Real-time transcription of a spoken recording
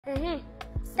Danny,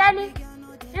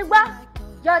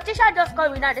 your teacher just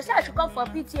called me now. They said I should come for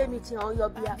PTA meeting on your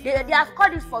behalf. They have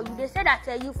called it for you. They said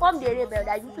that you formed a rebel,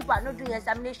 that you people are not doing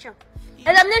examination.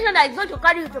 Examination that is going to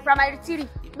carry you to primary 3.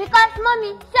 Because,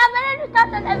 mommy, she has already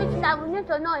taught us everything that we need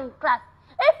to know in class.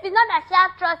 If it's not that she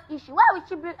has trust issue, why would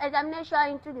she bring examination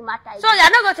into the matter? So you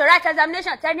are not going to write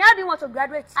examination. Tell me, how do you want to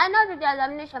graduate? I know the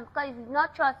examination because you did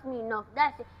not trust me enough.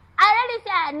 That's it. I already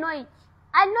say I know it.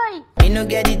 I know it. You no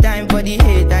get the time for the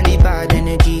hate and the bad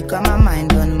energy. Got my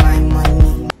mind on my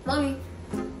money. Mommy,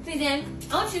 please then,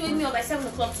 I want you to wake me up by 7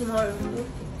 o'clock tomorrow.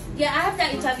 Yeah, I have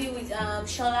that interview with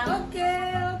Shola.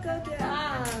 Okay.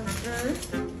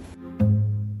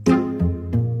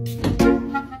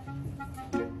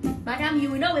 Madam,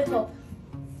 you will not wake up.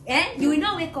 You will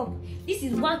not wake up. This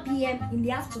is 1 p.m. in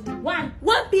the afternoon. 1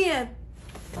 p.m.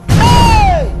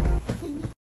 Hey!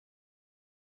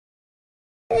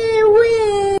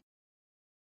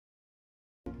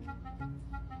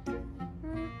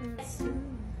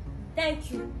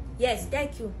 Thank you. Yes,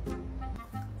 thank you.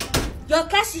 Your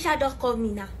class teacher just called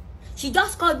me now. She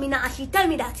just called me now and she told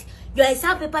me that your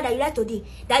exam paper that you write today,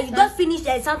 that you just finished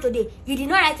the exam today, you did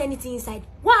not write anything inside.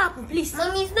 What happened, please?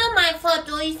 Mommy, it's not my fault.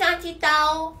 It's Auntie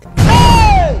Tao.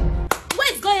 Hey!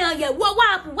 What is going on here? What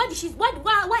happened? What did she? Why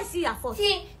is it your fault?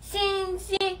 She's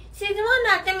the one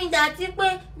that tell me that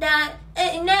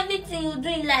in everything you do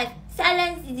in life,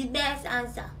 silence is the best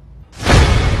answer.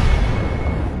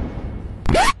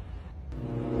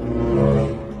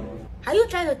 Are you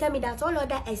trying to tell me that all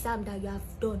other exams that you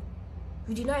have done,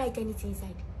 you did not write anything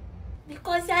inside?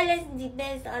 Because silence is the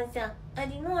best answer. I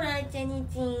did not write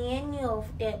anything in any of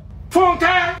them.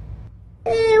 Tao!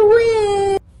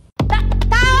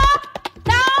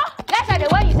 Yesterday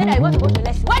when you said that you want to go to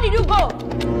lesson, where did you go?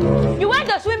 You went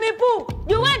to swimming pool.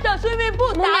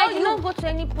 Mommy, I did not go to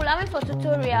any pool. I went for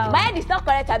tutorial. My head is not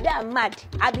correct. I'm mad.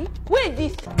 Abi, who is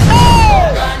this? Who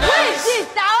is this,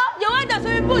 Tao? You went to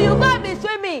swimming pool. You can't be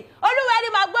swimming. Only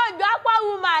my God, you are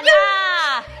woman.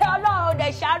 Hello,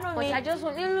 they shadow me. But I just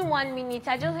only 1 minute.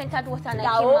 I just entered water and I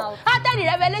Tao, came out. after the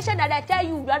revelation that I tell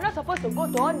you, you are not supposed to go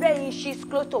to 100 inches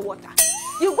close to water.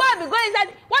 You go and be going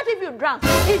inside. What if you drown?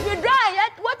 If you drown,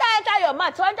 water enter your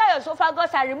mouth, so enter your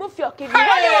esophagus and remove your kidney.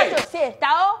 What do you want to say,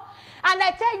 Tao? And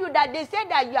I tell you that they say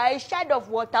that you are a shadow of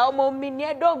water.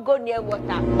 Don't go near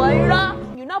water. But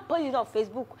you not post it on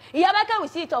Facebook. Iyabaka will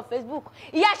see it on Facebook.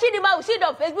 Iyashidima will see it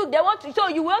on Facebook. They want to show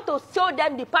you want to show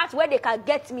them the parts where they can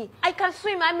get me. I can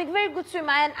swim. I'm a very good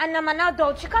swimmer and I'm an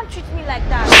adult. You can't treat me like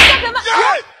that.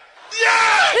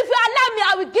 Yeah! If you allow me,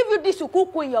 I will give you this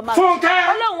ukuku in your mouth. I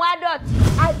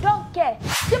don't care.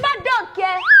 If I don't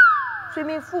care,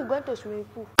 swimming pool, going to swimming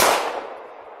pool.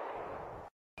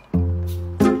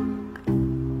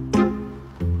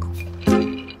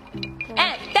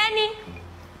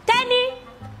 Tenny.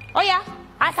 Oh yeah.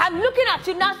 As I'm looking at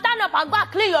you now, stand up and go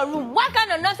and clean your room. What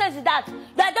kind of nonsense is that?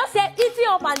 They just say eating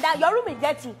up and down. Your room is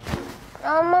dirty.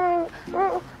 Mom,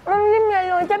 leave me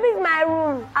alone. Tell me it's my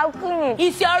room. I'll clean it.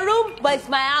 It's your room, but it's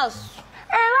my house.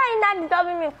 Hey, why are you not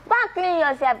disturbing me? Go and clean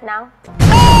yourself now.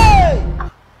 Hey!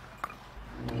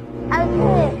 I'll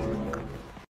clean it.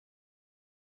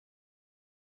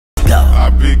 I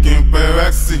begin pay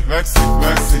Rexy.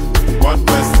 What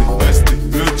bestie?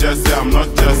 New Jersey, I'm not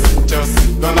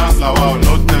Chelsea. Don't ask wow,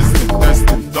 no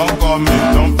testing. Don't call me,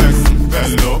 don't vex me.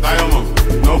 Hello, Taaooma,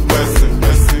 no person.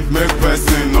 Make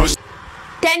person, no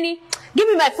Tenny, give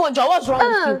me my phone, Joe. What's wrong with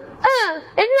you?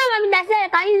 It's not mommy that said I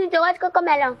can use it to watch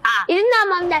Cocomelon. It's not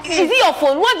mommy that said. Is it your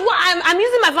phone? What? I'm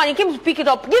using my phone. You came to pick it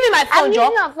up. Give me my phone, Joe.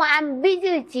 I'm using your phone. I'm busy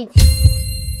with it.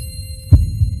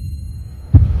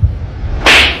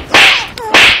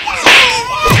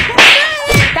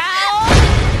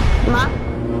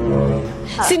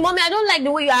 See, mommy, I don't like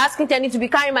the way you're asking Tenny to be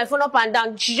carrying my phone up and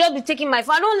down. She just be taking my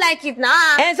phone. I don't like it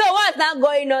now. And so what's now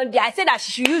going on there? I said that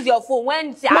she should use your phone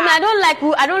when. Mommy, I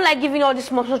don't like giving all these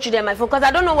small children my phone because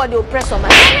I don't know what they will press on my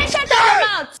phone. Shut your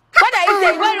mouth. What are you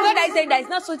saying? What are you saying that it's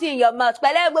not something in your mouth?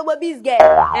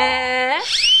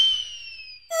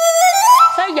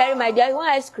 Sorry, Jerry, my dear. You want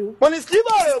ice cream?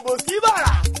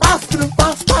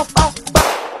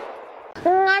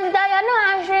 You're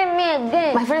not answering me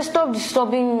again. My friend, stop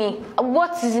disturbing me.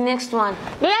 What is the next one?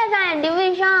 The next one,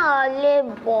 division or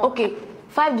labor. Okay,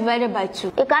 5 divided by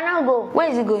 2. It cannot go. Where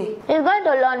is it going? It's going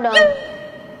to London.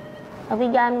 Of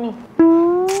Germany.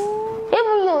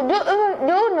 Even you, do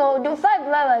you know the 5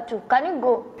 divided by 2? Can you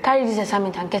go? Carry this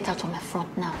assignment and get out of my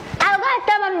front now. I'm going to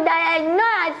tell them that I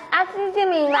know assisting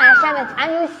me in my assignment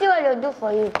and you see what they'll do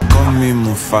for you. Call me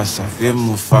Mufasa, feel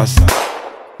Mufasa.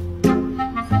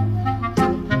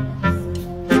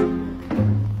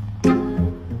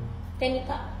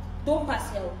 Don't pass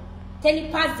here. Tell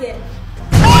you pass there.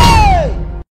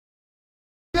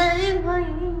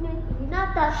 He did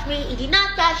not touch me. He did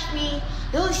not touch me.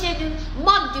 He said,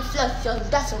 "Mop the floor, so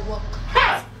that's a work."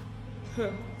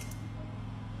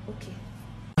 Okay.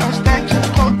 Stack to the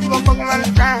coat, you gon' fuck around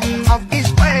the time. Off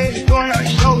this way, doing our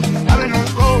shows. I've been on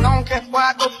the road, I don't care where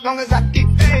I go, as long as I get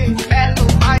paid. Bad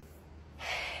little bite.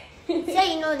 So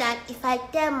you know that if I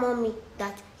tell mommy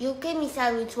that you came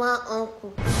inside with one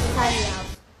uncle inside the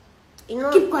house, you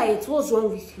know. Keep quiet. What's wrong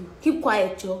with you? Keep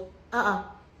quiet, Joe.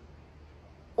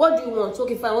 What do you want?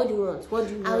 Okay, fine. What do you want? What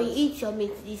do you want? I will eat your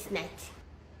meat this night.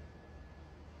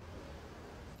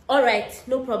 All right,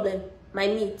 no problem. My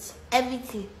meat.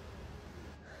 Everything.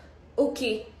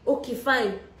 Okay,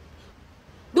 fine.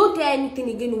 Don't tell anything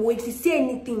again. Wait, if you say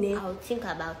anything, I will think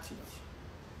about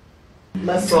it.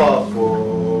 Mess up,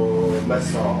 oh,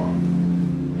 mess up.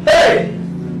 Hey!